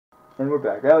And we're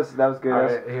back. That was good.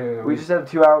 Right, yeah, we just had a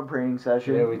 2-hour training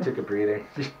session. Yeah, we took a breather.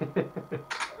 Let's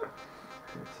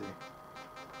see.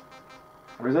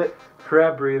 Where's it?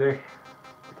 Crab breather.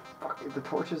 Fuck, the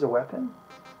torch is a weapon?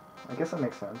 I guess that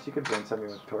makes sense. You could burn something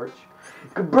with a torch. You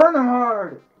could burn them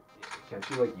hard! Can't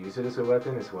you, like, use it as a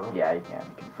weapon as well? Yeah, you can.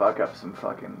 You can fuck up some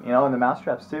fucking... You know, and the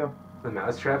mousetraps, too. The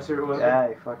mousetraps are a weapon? Yeah,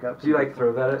 you fuck up. Do you, like,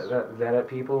 throw that at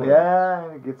people? Yeah,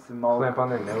 and it gets them all... Clamp on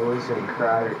their nose and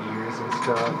cry their ears and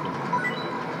stuff.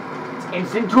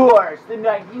 Instant Torch, the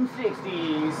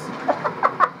 1960s!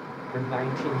 The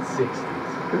 1960s.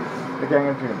 Okay, I'm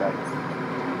gonna turn it back.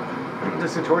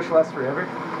 Does the torch last forever?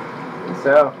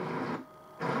 So...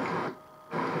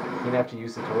 You're gonna have to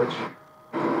use the torch.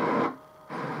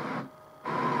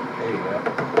 There you go.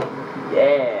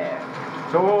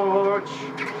 Yeah! Torch!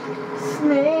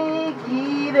 Snake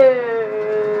Eater!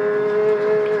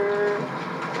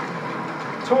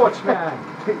 Torch man!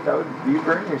 That would... You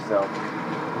burn yourself.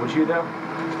 Would you though?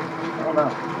 I don't know.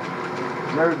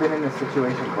 I've never been in this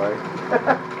situation, Clark.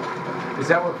 Is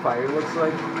that what fire looks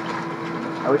like?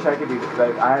 I wish I could do this.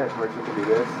 Like, I had a torch that could do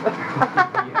this.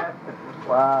 Yeah.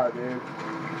 Wow, dude.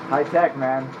 High tech,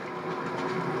 man.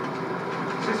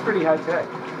 It's just pretty high tech.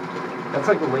 That's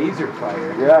like laser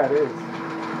fire. Yeah, it is.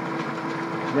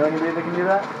 You know anybody that can do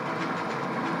that?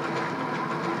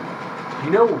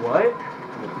 You know what?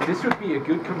 This would be a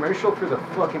good commercial for the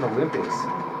fucking Olympics.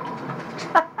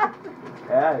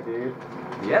 Yeah, dude.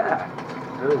 Yeah.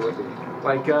 It really would be.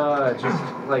 Like, just,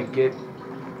 like, get...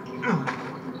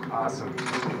 Awesome.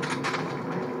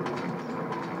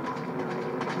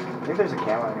 I think there's a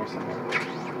camera in here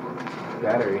somewhere.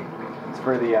 Battery. It's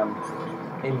for the,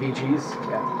 NVGs?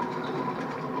 Yeah.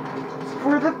 It's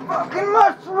for the fucking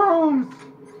mushrooms!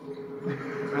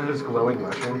 Are those glowing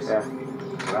mushrooms? Yeah.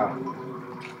 Wow.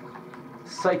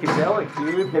 Psychedelic,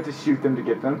 dude. You have to shoot them to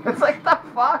get them. It's like, the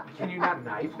fuck? Can you not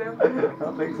knife them? I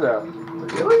don't think so.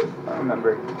 Really? I don't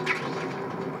remember.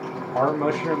 R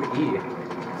mushroom E.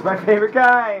 It's my favorite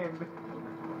kind!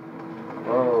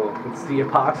 Whoa. It's the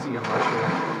epoxy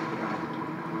mushroom.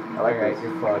 I like Alright, this.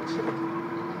 you're fucked.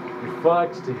 You're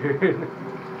fucked, dude.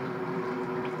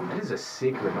 That is a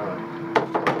sick remote.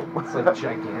 It's like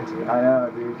gigantic. I know,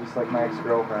 dude. Just like my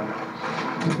ex-girlfriend.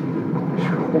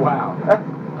 Wow.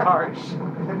 Harsh. If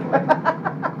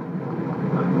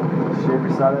she ever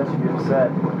saw that, she'd be upset.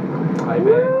 I bet.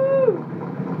 Woo!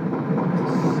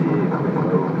 It's a sick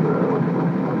remote, bro.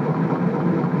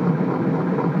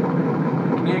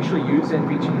 Can you actually use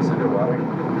NVGs underwater?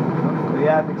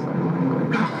 Yeah, I think so.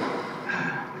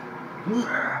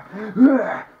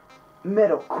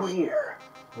 Metal queer.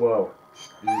 Whoa.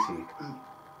 Easy.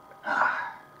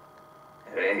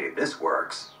 Hey, this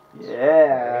works.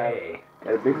 Yeah. Hey.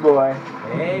 Got a big boy.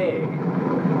 Hey. Hey,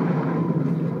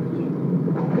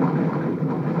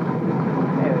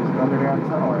 there's an underground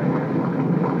tunnel right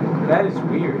here. That is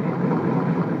weird.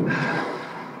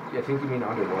 I think you mean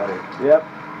underwater. Yep.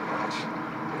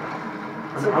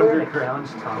 An underground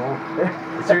tunnel?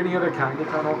 Is there any other kind of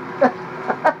tunnel?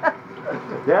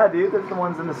 Yeah, dude, there's the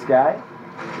ones in the sky.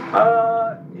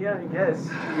 Yeah, I guess.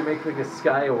 You can make like a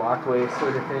sky walkway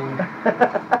sort of thing.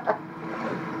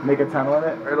 Make a tunnel in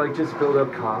it. Or like just build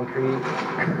up concrete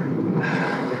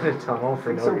in a tunnel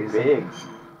for It's no so reason. big. This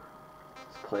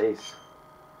place.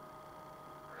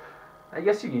 I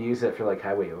guess you could use that for like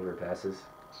highway overpasses.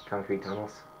 Concrete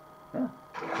tunnels. Yeah.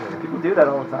 Yeah. People do that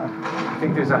all the time. You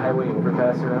think there's a highway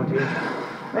overpass around here?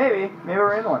 Maybe. Maybe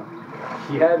we're in one.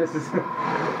 Yeah, this is a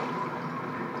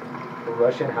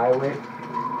Russian highway.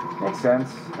 Makes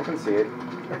sense. I can see it.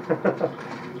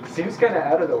 Seems kind of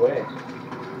out of the way.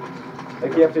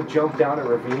 Like you have to jump down a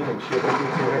ravine and shit to get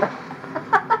to it.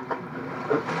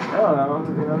 I don't know.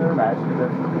 You know, they're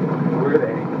imaginative. Were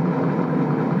they?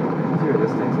 Let's see where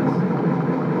this takes us.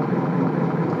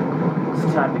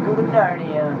 It's time to go to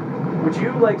Narnia. Would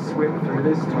you like swim through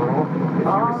this tunnel if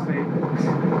you were safe?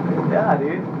 Yeah,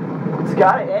 dude. It's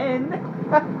gotta end.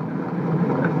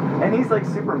 And he's like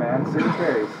Superman, so who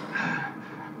cares?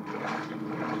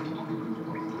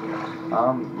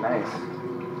 Nice.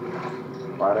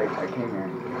 Glad I came here.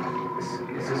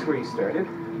 Is this where you started?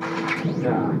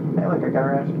 Nah. Hey, look, I got a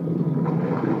ration.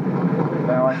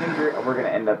 No, I think we're gonna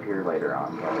end up here later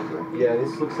on, probably. Yeah,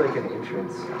 this looks like an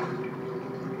entrance.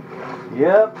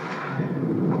 Yep.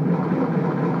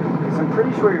 Because I'm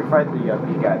pretty sure you're fighting the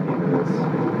big guy at the end of this.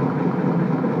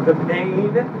 The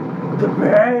pain. The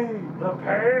pain! The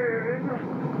pain.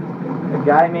 A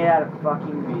guy made out of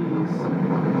fucking bees.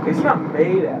 He's not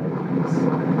made out of these.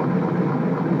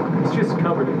 He's just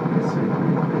covered in these.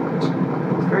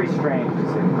 It's very strange to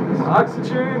say the least.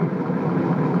 Oxygen.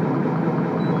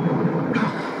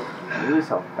 Ugh. just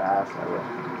how fast I will.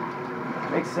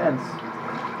 Makes sense.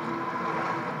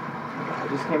 I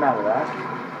just came out of that.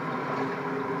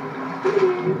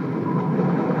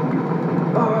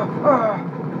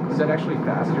 Is that actually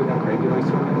faster than regular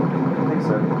swimming? I think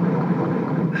so.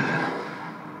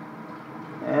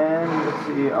 And let's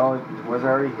see. Oh, it was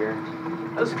already here.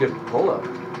 That was a good pull-up.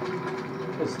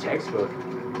 That was textbook.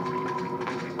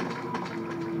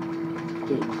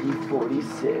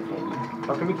 AK-47.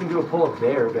 How come you can do a pull-up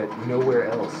there, but nowhere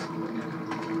else?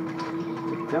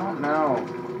 I don't know.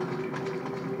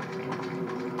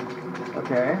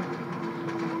 Okay.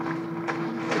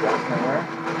 I got somewhere.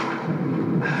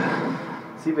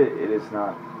 See if it is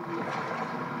not.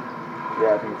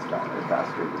 Yeah, I think it's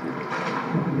faster.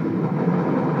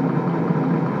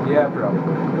 Yeah,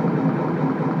 probably.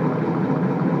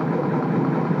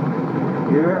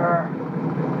 Yeah.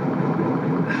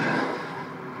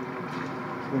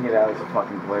 We can get out of this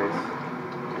fucking place.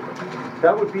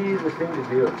 That would be the thing to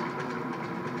do.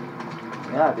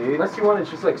 Yeah, dude. Unless you want to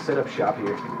just like set up shop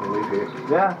here and live here.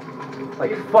 Yeah.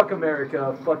 Like fuck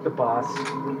America, fuck the boss,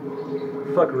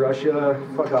 fuck Russia,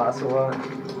 fuck Ocelot,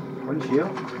 Wouldn't you?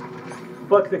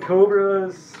 fuck the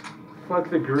Cobras, fuck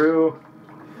the Gru,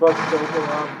 fuck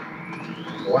Sokolov.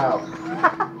 Wow.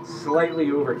 Slightly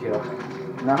overkill.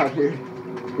 No, dude.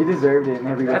 You deserved it in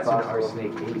every way That's an possible.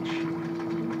 arsenic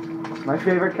H. My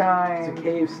favorite kind. It's a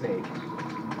cave snake.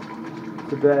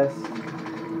 The best.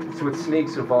 It's what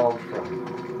snakes evolved from.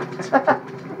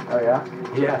 Oh yeah?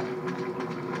 Yeah.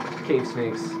 Cave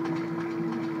snakes.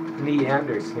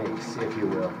 Neander snakes, if you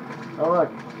will. Oh look.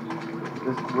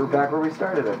 We're back where we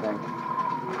started, I think.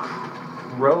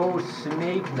 Crow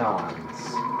snake nons.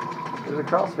 There's a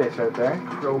crawl space right there.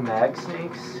 Crow mag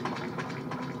snakes.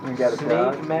 We got a Snake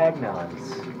dog.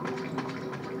 magnons.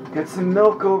 Got some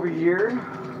milk over here.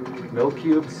 Milk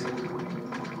cubes.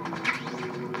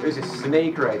 There's a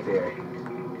snake right there.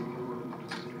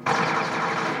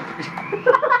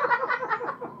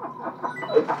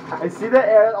 I see that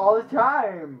ad all the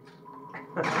time.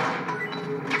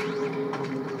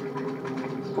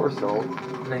 Poor soul.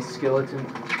 Nice skeleton.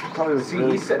 Probably was See,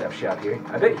 really- he set up shop here.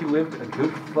 I bet he lived a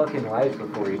good fucking life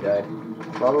before he died.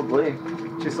 Probably.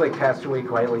 Just like passed away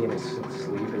quietly in his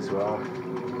sleep as well.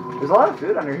 There's a lot of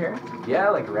food under here. Yeah,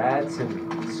 like rats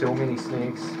and so many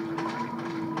snakes.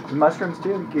 And mushrooms too.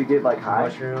 You could get like high.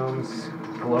 Mushrooms,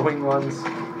 glowing ones.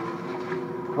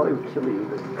 Probably would kill you.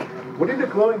 But... What did the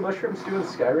glowing mushrooms do in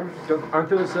Skyrim? Aren't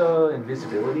those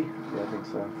invisibility? Yeah, I think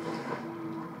so.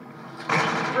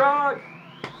 Frog!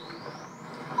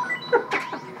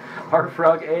 Our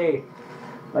frog A.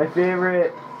 My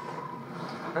favorite.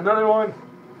 Another one.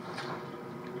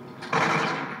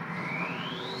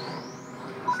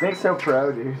 Snake's so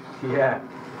pro, dude. Yeah.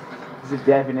 It's a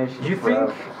definition. You of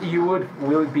pro. think you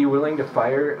would be willing to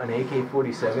fire an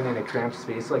AK-47 in a cramped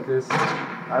space like this?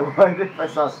 I would if I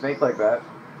saw a snake like that.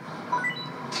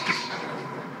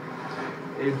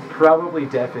 It'd probably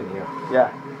deafen you.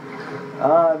 Yeah.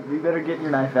 You better get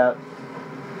your knife out.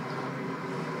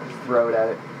 Just throw it at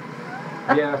it.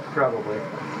 Yeah, probably.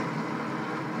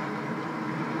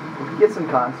 We could get some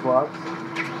cotton swabs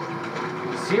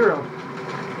Serum.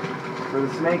 for the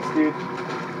snakes, dude.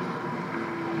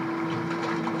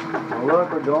 Oh,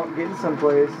 look, we're getting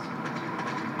someplace.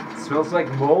 Smells like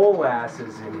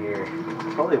molasses in here.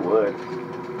 Probably would.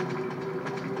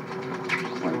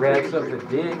 Rats up the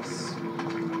dicks.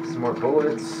 Some more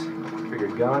bullets for your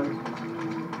gun.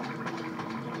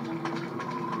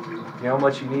 You know how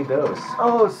much you need those?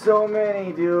 Oh, so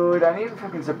many, dude. I need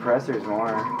fucking suppressors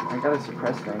more. I gotta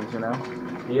suppress things, you know?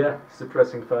 Yeah,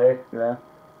 suppressing fire. Yeah.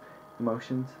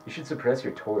 Emotions. You should suppress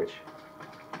your torch.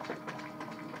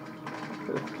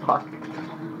 Fuck.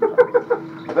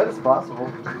 I bet it's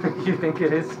possible. You think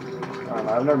it is? I don't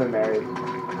know. I've never been married.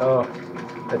 Oh,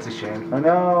 that's a shame. Oh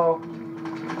no.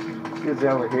 It's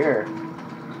over here.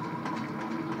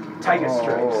 Tiger Oh.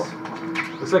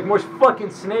 stripes. Looks like more fucking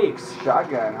snakes.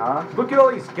 Shotgun, huh? Look at all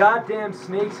these goddamn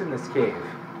snakes in this cave.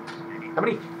 How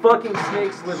many fucking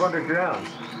snakes live underground?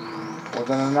 Wasn't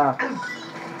enough.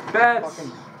 Bats!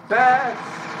 Fucking- Bats!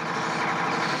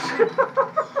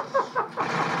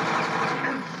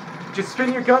 Just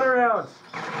spin your gun around.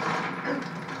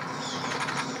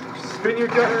 Spin your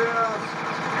gun around.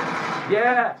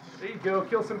 Yeah, there you go.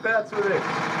 Kill some bats with it.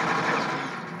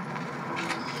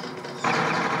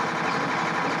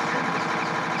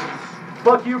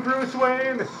 Fuck you, Bruce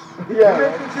Wayne. Yeah. You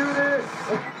meant to do this.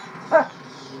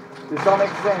 This all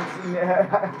makes sense.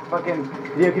 Fucking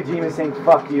Hideo Kojima saying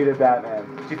 "fuck you" to Batman.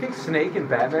 Do you think Snake and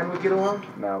Batman would get along?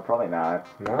 No, probably not.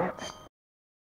 No.